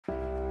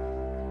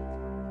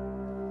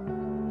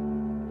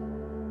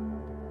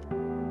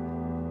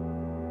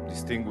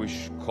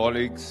distinguished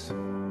colleagues,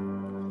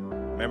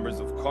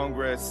 members of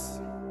Congress,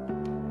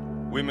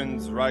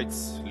 women's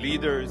rights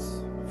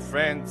leaders,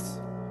 friends,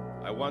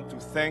 I want to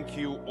thank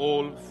you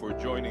all for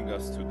joining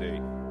us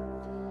today.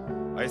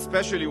 I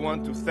especially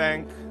want to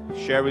thank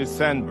Sheryl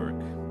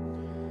Sandberg,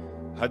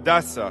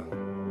 Hadassah,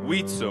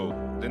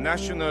 WITZO, the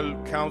National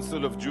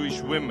Council of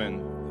Jewish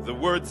Women, the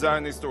World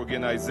Zionist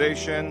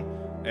Organization,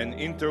 and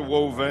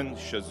Interwoven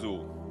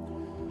Shazul.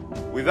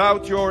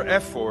 Without your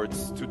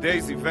efforts,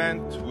 today's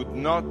event would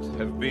not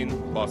have been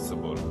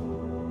possible.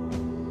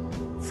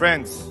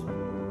 Friends,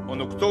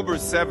 on October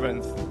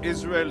 7th,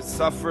 Israel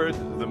suffered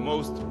the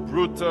most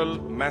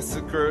brutal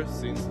massacre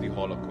since the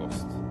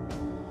Holocaust.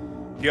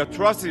 The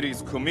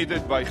atrocities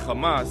committed by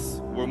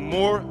Hamas were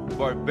more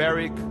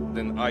barbaric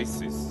than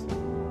ISIS.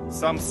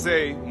 Some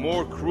say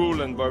more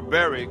cruel and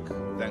barbaric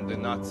than the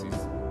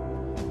Nazis.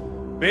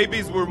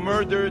 Babies were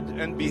murdered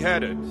and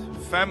beheaded.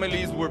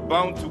 Families were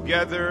bound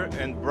together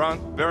and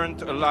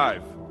burnt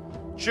alive.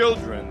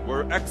 Children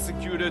were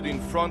executed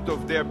in front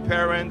of their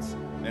parents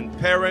and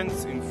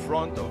parents in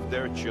front of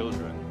their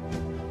children.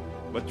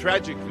 But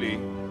tragically,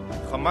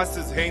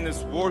 Hamas's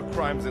heinous war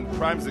crimes and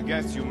crimes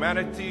against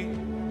humanity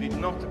did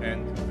not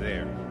end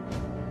there.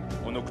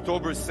 On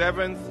October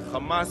 7th,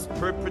 Hamas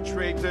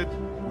perpetrated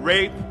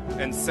rape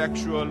and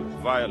sexual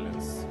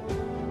violence,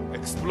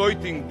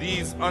 exploiting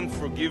these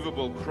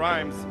unforgivable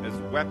crimes as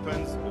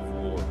weapons of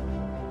war.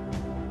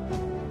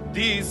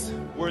 These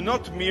were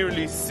not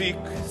merely sick,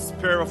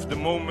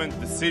 spur-of-the-moment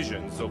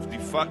decisions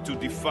to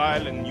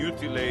defile and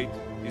mutilate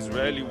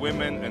Israeli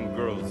women and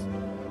girls,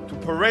 to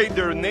parade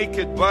their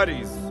naked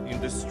bodies in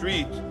the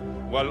street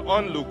while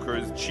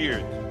onlookers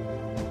cheered.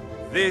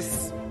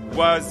 This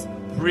was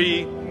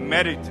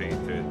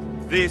premeditated.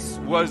 This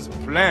was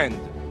planned.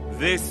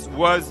 This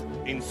was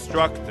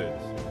instructed.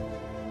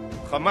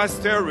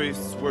 Hamas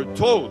terrorists were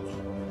told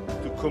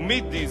to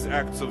commit these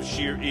acts of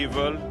sheer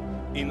evil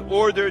in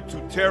order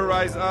to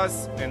terrorize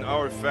us and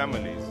our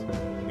families,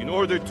 in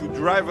order to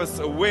drive us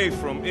away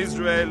from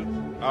Israel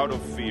out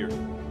of fear.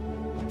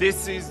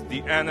 This is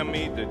the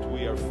enemy that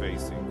we are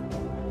facing.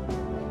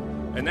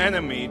 An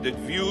enemy that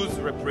views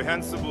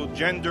reprehensible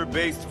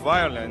gender-based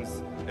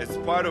violence as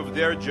part of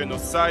their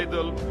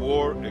genocidal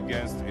war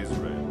against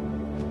Israel.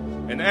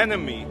 An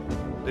enemy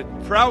that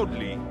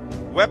proudly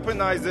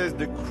weaponizes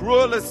the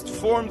cruelest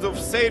forms of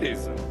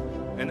sadism,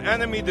 an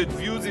enemy that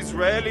views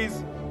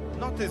Israelis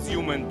not as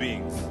human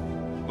beings,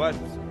 but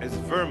as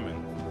vermin.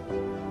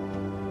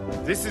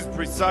 This is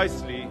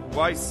precisely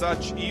why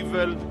such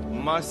evil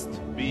must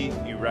be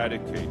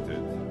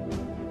eradicated.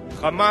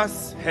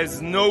 Hamas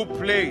has no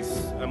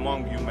place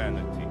among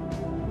humanity.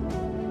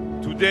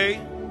 Today,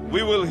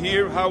 we will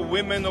hear how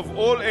women of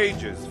all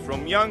ages,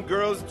 from young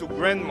girls to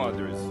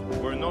grandmothers,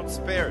 were not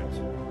spared.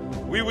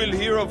 We will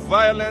hear of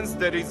violence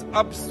that is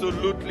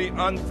absolutely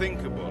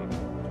unthinkable.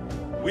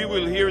 We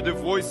will hear the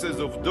voices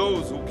of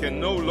those who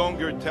can no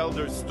longer tell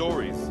their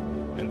stories,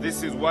 and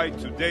this is why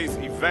today's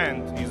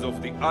event is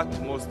of the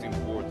utmost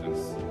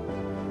importance.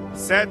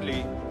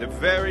 Sadly, the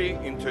very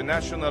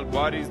international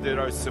bodies that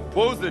are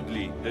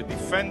supposedly the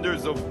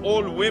defenders of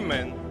all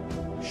women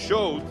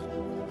showed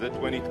that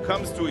when it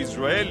comes to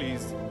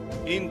Israelis,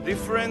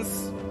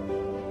 indifference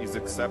is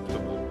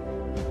acceptable.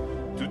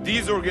 To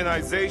these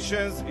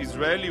organizations,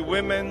 Israeli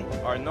women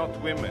are not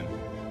women.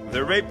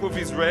 The rape of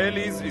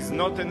Israelis is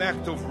not an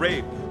act of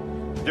rape.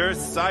 Their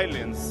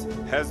silence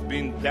has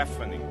been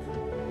deafening.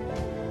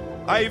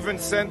 I even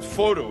sent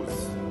photo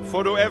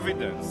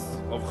evidence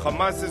of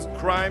Hamas's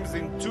crimes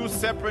in 2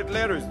 separate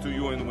letters to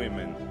UN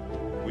Women,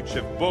 which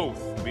have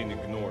both been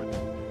ignored.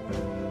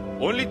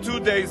 Only 2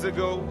 days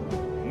ago,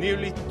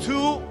 nearly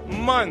 2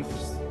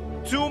 months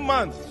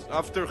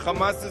after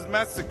Hamas's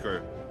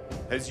massacre,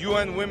 as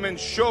UN Women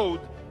showed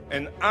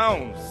an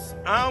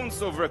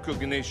ounce of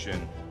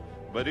recognition,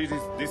 but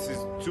this is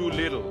too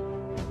little,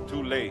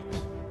 too late.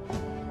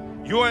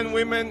 UN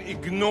Women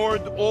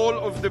ignored all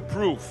of the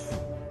proof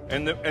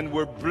and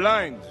were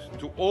blind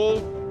to all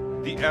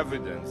the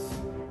evidence,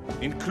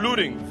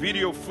 including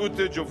video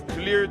footage of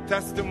clear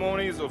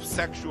testimonies of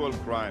sexual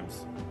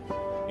crimes.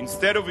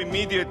 Instead of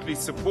immediately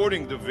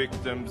supporting the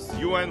victims,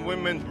 UN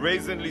Women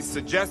brazenly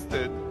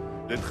suggested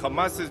that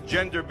Hamas's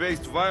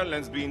gender-based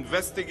violence be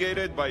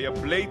investigated by a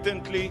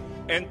blatantly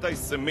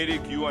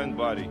anti-Semitic UN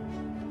body.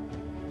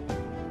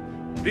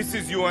 This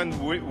is UN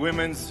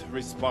Women's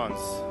response,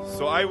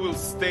 so I will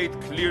state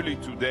clearly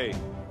today,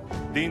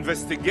 the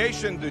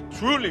investigation that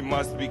truly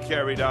must be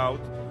carried out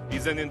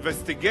is an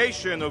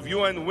investigation of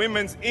UN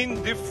Women's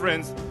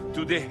indifference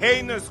to the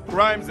heinous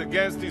crimes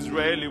against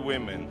Israeli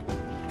women.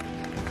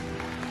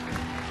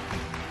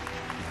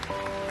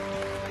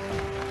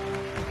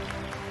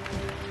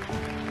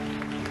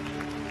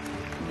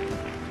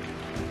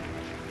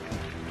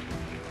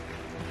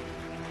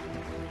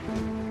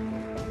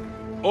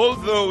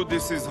 Although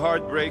this is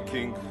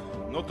heartbreaking,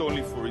 not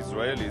only for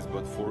Israelis,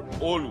 but for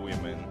all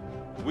women,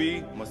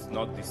 we must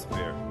not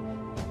despair.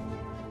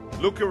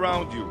 Look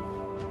around you.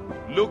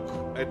 Look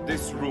at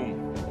this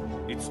room.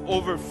 It's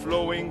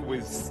overflowing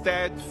with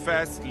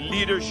steadfast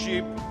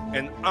leadership,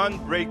 and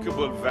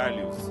unbreakable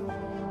values.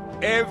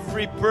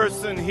 Every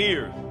person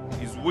here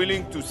is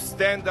willing to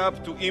stand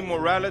up to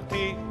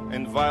immorality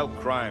and vile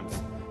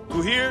crimes,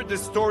 to hear the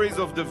stories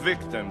of the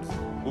victims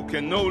who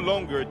can no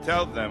longer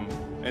tell them,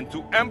 and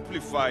to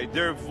amplify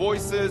their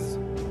voices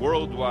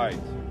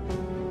worldwide.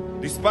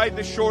 Despite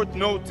the short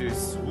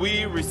notice,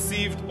 we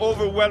received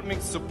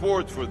overwhelming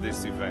support for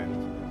this event.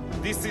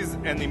 This is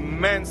an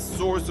immense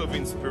source of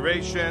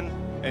inspiration,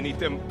 and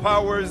it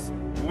empowers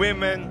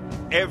women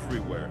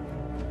everywhere.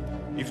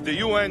 If the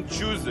UN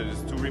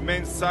chooses to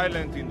remain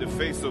silent in the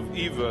face of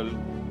evil,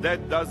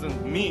 that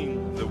doesn't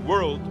mean the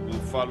world will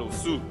follow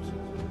suit.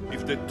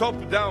 If the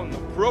top-down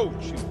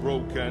approach is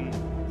broken,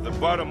 the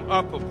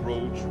bottom-up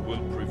approach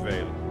will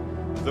prevail.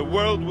 The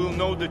world will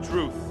know the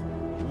truth.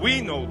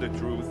 We know the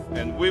truth,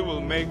 and we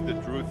will make the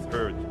truth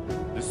heard.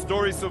 The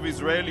stories of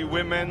Israeli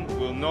women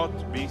will not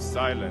be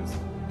silenced.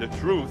 The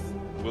truth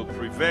will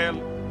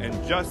prevail, and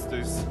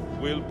justice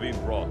will be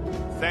brought.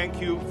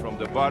 Thank you from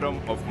the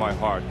bottom of my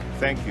heart.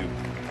 Thank you.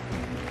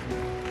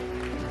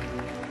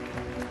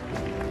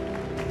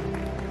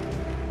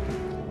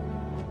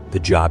 The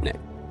Jobnik.